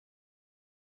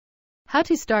How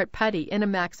to start Putty in a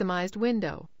maximized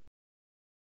window.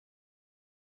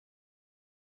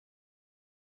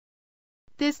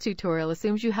 This tutorial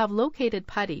assumes you have located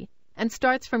Putty and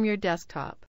starts from your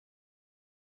desktop.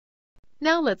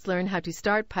 Now let's learn how to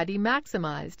start Putty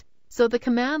maximized so the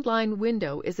command line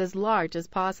window is as large as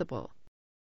possible.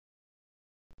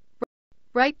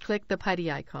 Right-click the Putty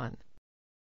icon.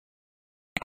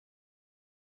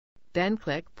 Then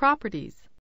click Properties.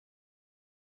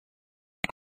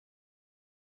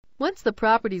 Once the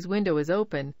Properties window is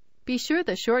open, be sure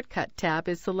the Shortcut tab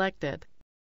is selected.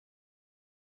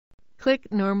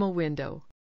 Click Normal Window.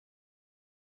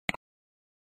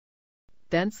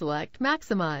 Then select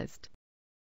Maximized.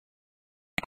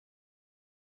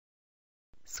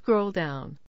 Scroll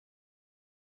down.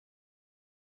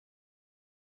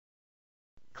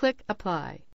 Click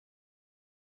Apply.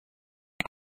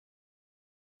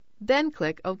 Then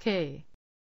click OK.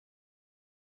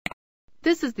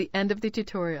 This is the end of the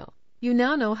tutorial. You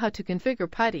now know how to configure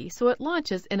Putty so it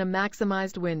launches in a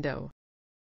maximized window.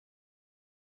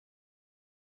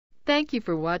 Thank you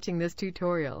for watching this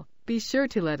tutorial. Be sure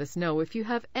to let us know if you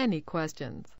have any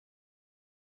questions.